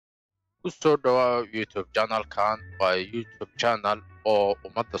kusoo dhawaa YouTube channel-kan waa YouTube channel oo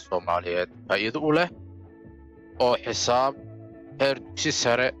ummadda Soomaaliyeed faa'iido u leh oo xisaab heer dugsi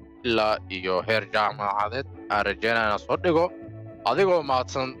sare ilaa iyo heer jaamacadeed aan rajaynayna soo dhigo adigoo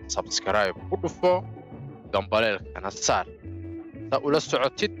mahadsan subscribe ku dhufo gambaleelkana saar sa ula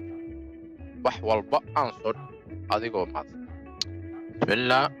socotid wax walba aan soo dhigo adigoo mahadsan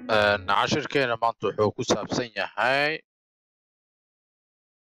bismillah cashirkeena maanta wuxuu ku saabsan yahay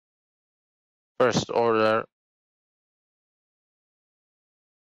first order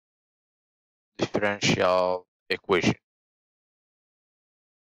differential equation.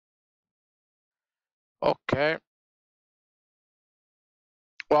 Okay.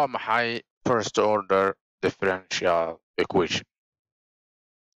 Waa maxay first order differential equation?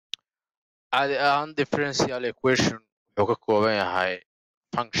 Caadi ahaan differential equation wuxuu ka kooban yahay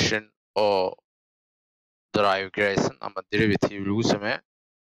function oo derive garaysan ama derivative lagu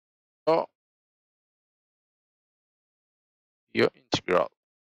sameeyo iyo integral.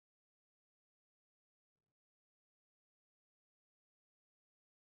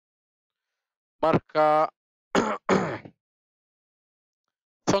 Marka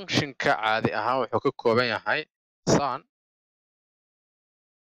functionka caadi ahaan wuxuu ka kooban yahay san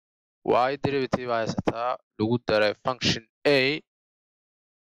y derivative haysataa lagu daray function a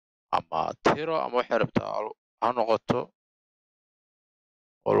ama tiro ama waxay rabtaa ha noqoto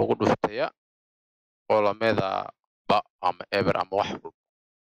oo lagu dhuftaya oo lamida ba ama eber ama wax walba.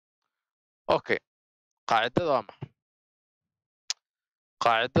 Okay, qaacidada waa maxay?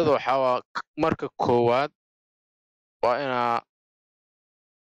 qaacidada waxaa marka koowaad waa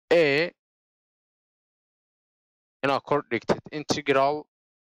inaa kor dhigtid integral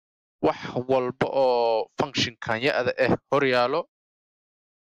wax walba oo functionkan ya-da hor yaalo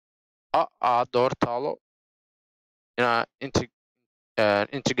aad hortaalo inaa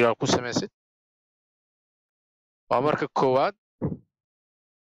integral ku samaysid waa marka koowaad.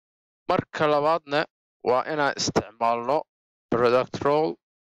 marka labaadna waa inaan isticmaalno product rule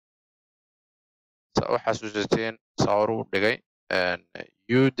sa u xasuusateen saa hor u dhigay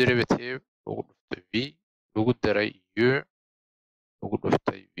u derivative lagu dhuftay v lagu daray u lagu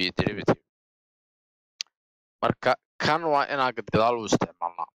dhuftay v derivative. marka kan waa inaa gadgadaal u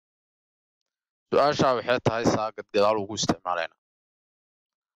isticmaalnaa. su-aashaa waxay tahay saa gadgadaal ugu isticmaalaynaa.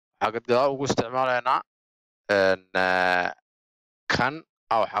 waxaa gadgadaal ugu isticmaalaynaa kan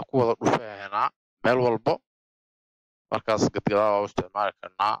waxaa ku wada dhufaynaa meel walbo markaas gadgadaal waa u isticmaali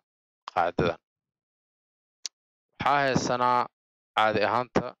karnaa qaacidadan. waxaa haysanaa caadi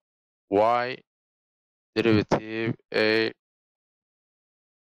ahaanta y derivative a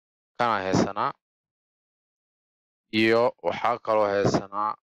kana haysanaa iyo waxaa kaloo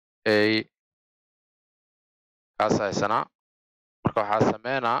haysanaa a kaas haysanaa. marka waxaa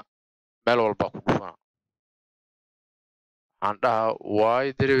sameynaa meel walba ku dhufana. waxaan dhahaa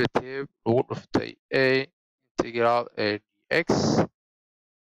y derivative lagu dhuftay a integral a dx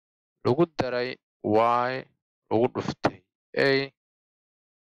lagu daray y lagu dhuftay a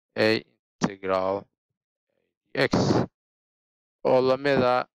integral dx oo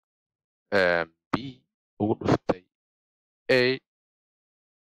lamida b lagu dhuftay a.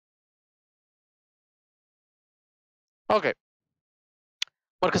 okay,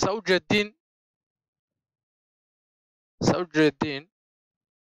 marka saa u jeediin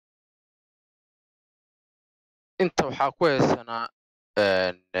inta waxaa ku haysanaa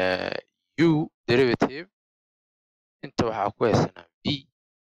u derivative inta waxaa ku haysanaa v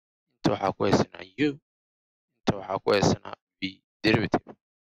inta waxaa ku haysanaa u inta waxaa ku haysanaa v derivative.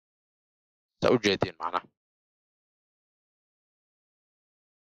 saa u jeediin macnaha.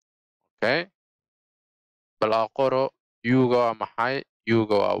 okay, bal aqoro u-ga waa maxay?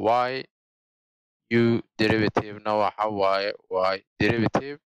 u-ga waa y u derivative-na waxa waaye y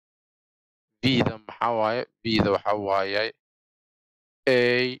derivative. v-da maxaa waaye? v-da waxa waaye a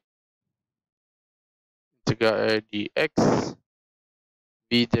integral a dx.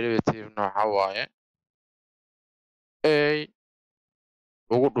 v derivative-na waxa waaye a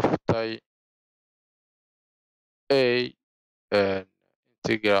lagu dhuftay a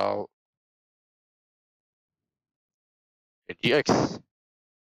integral dx.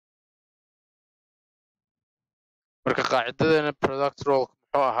 marka qaacidadana product rule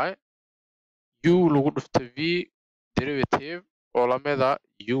muxuu ahay? u lagu dhuftay v derivative oo lamida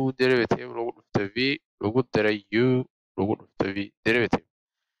u derivative lagu dhuftay v lagu daray u lagu dhuftay v derivative.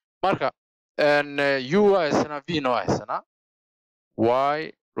 marka u waa haysanaa v na waa haysanaa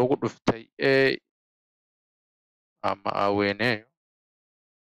y lagu dhuftay a ama aweyneeyo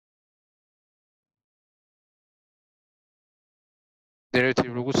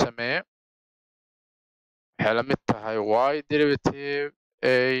derivative lagu sameeye waxay la mid tahay y derivative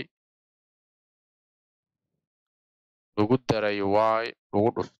a lagu daray y lagu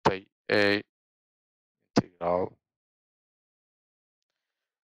dhuftay a integral.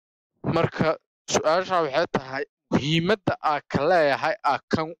 marka su-aasha waxay tahay muhiimadda aan ka leeyahay aan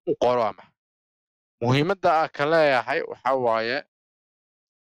kan u qoro ama muhiimadda aan ka leeyahay waxa waaye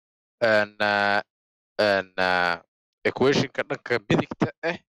equationka dhanka midigta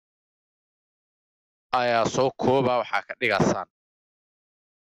ah ayaa soo kooba waxaa ka dhigaysaan.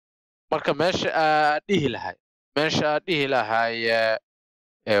 marka meesha aad dhihi lahay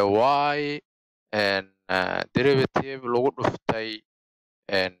y derivative lagu dhuftay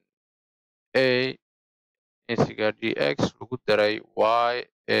a integral dx lagu daray y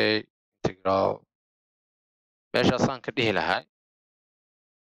a integral meeshaasaan ka dhihi lahay.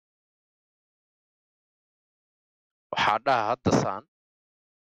 waxaa dhaha hadda saan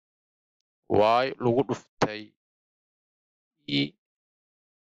y lagu dhuftay e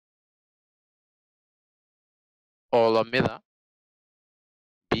oo lamida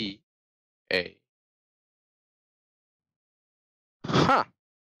b a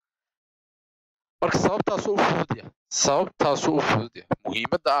marka sababtaasuu u fudud yahay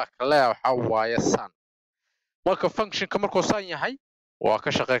muhiimadda ah ka leeyahay waxaa waaye saan. marka functionka markuu saan yahay waa ka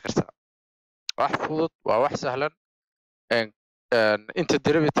shaqey kartaa wax fudud waa wax sahlan. inta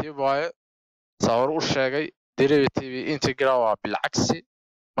derivative waaye saa hore u sheegay derivative integral waa bilcagsi.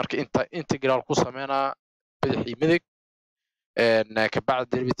 marka inta integral ku sameynaa bidix iyo midig kabacdi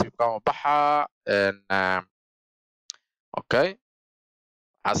derivative-ka waa baxaa. okay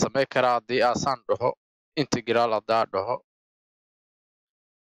waxaa samey karaa haddii aasaan dhaho integral haddaa dhaho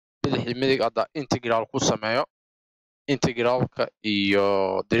bidix iyo midig haddaa integral ku sameeyo integralka iyo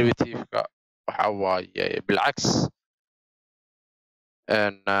derivative-ka waxa waaye bilcags.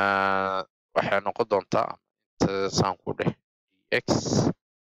 waxay noqon doontaa inta saan ku dheh dx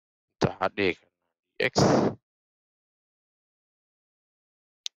inta waxaa dhihi karnaa dx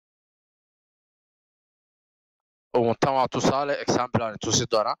tan waa tusaale example aan tusi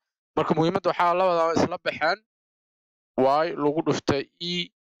doonaa. marka muhiimadda waxaa labadaa isla baxeen y lagu dhuftay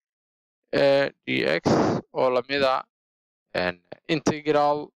e dx oo lamida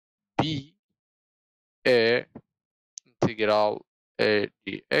integral b a integral a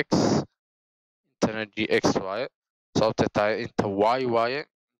dx intana dx waaye sababtay tahay inta y waaye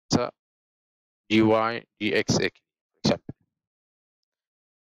inta dy dx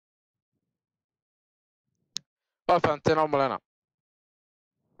waa fahamteen oo malena.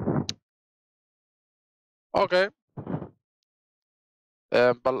 okay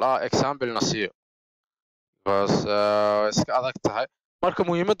bal example na siiyo because iska adag tahay. marka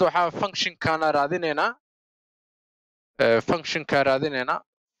muhiimadda waxaa functionkana raadineynaa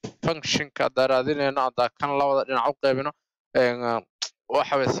functionka haddaa raadineyna haddaa kan labada dhinac u qaybino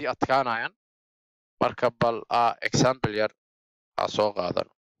waxa way sii adkaanayaan. marka bal example yar aa soo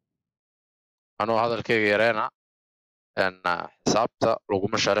qaadano anuu hadalkayga yareyna xisaabta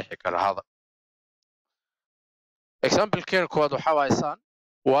laguma sharaxi karo hadal. example-keena koowaad waxaa waaye saan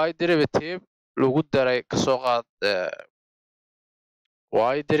y derivative lagu daray kasoo qaad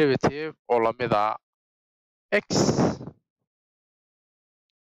y derivative oo lamida x.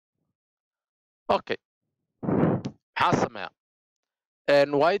 okay maxaa sameeya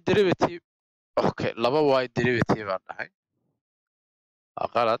y derivative okay laba y derivative aan dhahay waa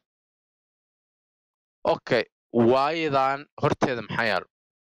qalad. okay y-dan horteeda maxaa yaalo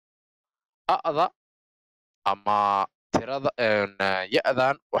a'da ama tirada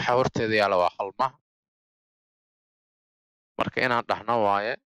ya-dan waxaa horteeda yaala waa halmaha. marka inaan dhahno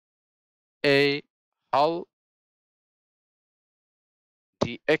waaye a hal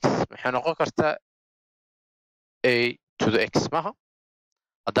dx maxay noqon kartaa a to the x maha.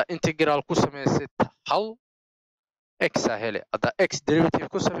 haddaa integral ku samaysid hal x aa hele haddaa x derivative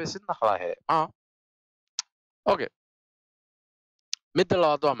ku samaysidna halaa hele maha. okay midda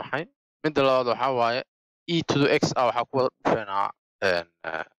labaad waa maxay midda labaad waxaa waaye e to the x waxaa ku wada dhufeynaa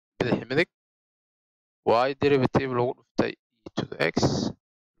bidix midig y derivative lagu dhuftay e to the x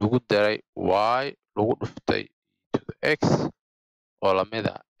lagu daray y lagu dhuftay e to the x oo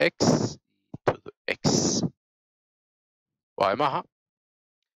lamida x e to the x waay maha.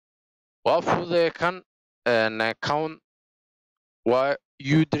 waa fududee kan count y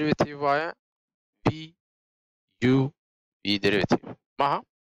u derivative waaye v u v derivative maha.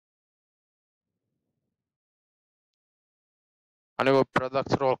 anigoo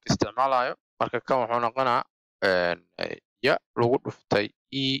product rolka isticmaalayo marka kan wuxuu noqonaa ya lagu dhuftay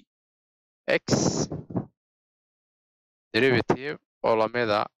e x derivative oo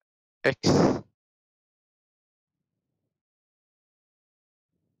lamida x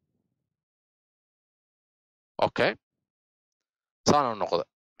okay saana noqda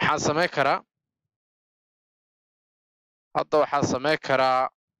maxaan sameyn karaa hadda waxaan sameyn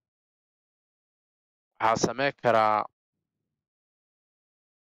karaa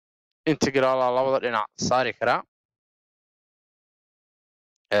integral labada dhinac saari karaa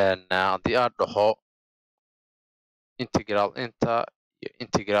haddii aan dhaho integral inta iyo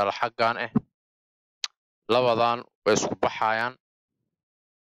integral xaggan labadan way isku baxayaan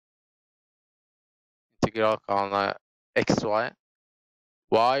integralkana x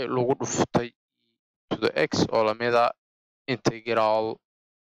y lagu dhuftay to the x oo lamida integral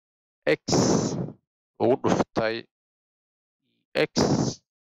x lagu dhuftay x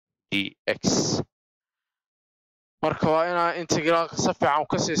dx marka waa inaa integralka si fiican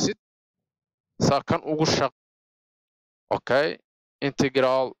ka siisid saa kan ugu shaq okay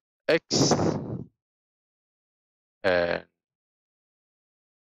integral x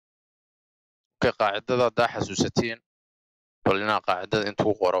qaacidada haddaa xasuusatiin bal inaa qaacidada inta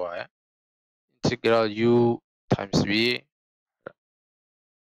ku qoro waaye integral u times b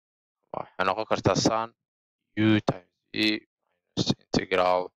waxay noqon kartaa san u times b minus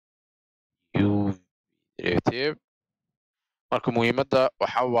integral u derivative marka muhiimadda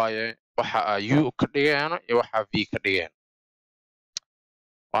waxa waaye waxa u ka dhigayaan iyo waxa v ka dhigayaan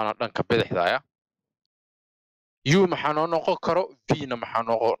waana dhanka bidixdaya u maxaa noo noqon karo v na maxaa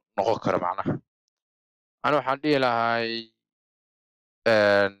noqon karo macnaha ana waxaan dhihi lahay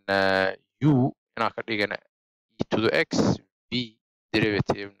u inaan ka dhigana e to the x v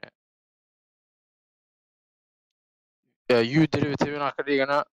derivative u derivative inaan ka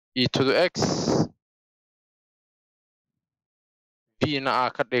dhigana e to the x v na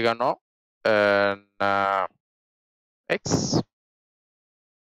aan ka dhigano x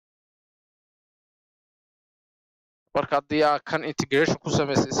marka haddii aa kan integration ku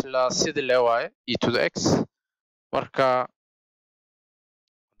samaysa isla sidii lee waaye e to the x marka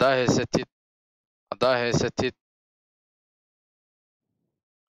haddaa haysatid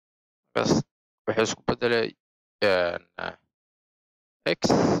bas waxay isku bedelay x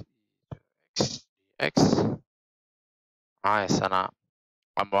maxaa haysanaa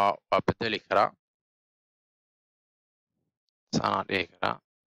ama waa bedeli karaa saanaan dhihi karaa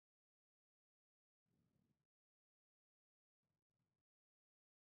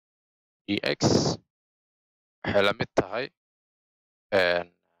dx waxay la mid tahay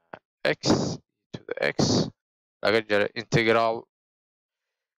x to the x laga jara integral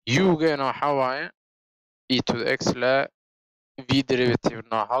u-geena waxaa waaye e to the x le v derivative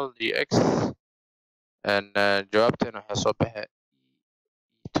no hal dx jawaabteena waxay soo baxe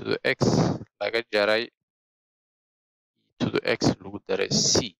e to the x laga jaray e to the x lagu daray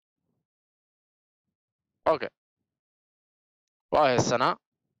c okay waa haysanaa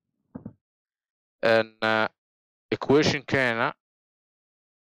equationkeena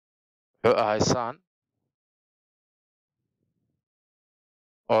wuxuu ahaysaan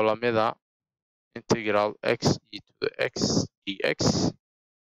oo lamida integral x e to the x dx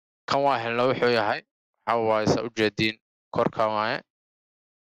kan waa helna wuxuu yahay waxa waaye saa ujeediin korkan waaye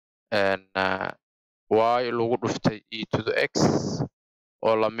y lagu dhuftay e to the x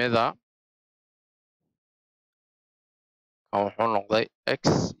oo lamida kan wuxuu noqday x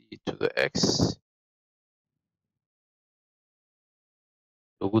e to the x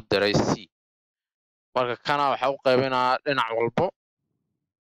lagu daray c marka kana waxa u qaybinaa dhinac walbo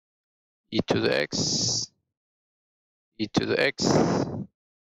e to the x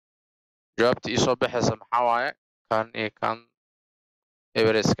jawaabta isoo baxaysa maxaa waaye kan iyo kan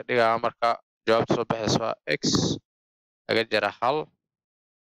everest ka dhigaa marka jawaabta soo baxaysa waa x laga jara hal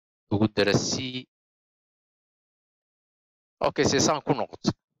lagu dara c okay si saan ku noqoto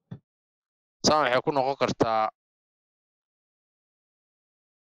saan waxay ku noqon kartaa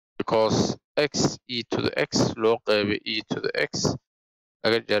because x e to the x loo qaybay e to the x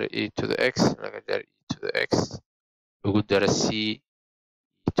laga jara e to the x laga jara e to the x lagu dara c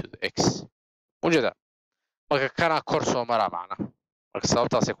e to the x ujeeda marka kana kor soo maraa macnaha marka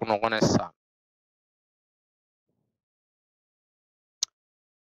sababtaasay ku noqonaysaa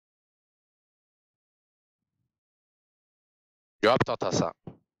jawaabta taasa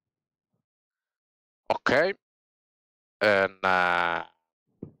okay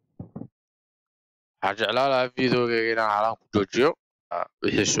waxaan jeclaan lahaa videogeyga inaan halaan ku joojiyo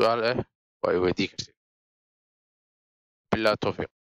wixii su-aal ah waa i weydii kartid bilaa tawfiiq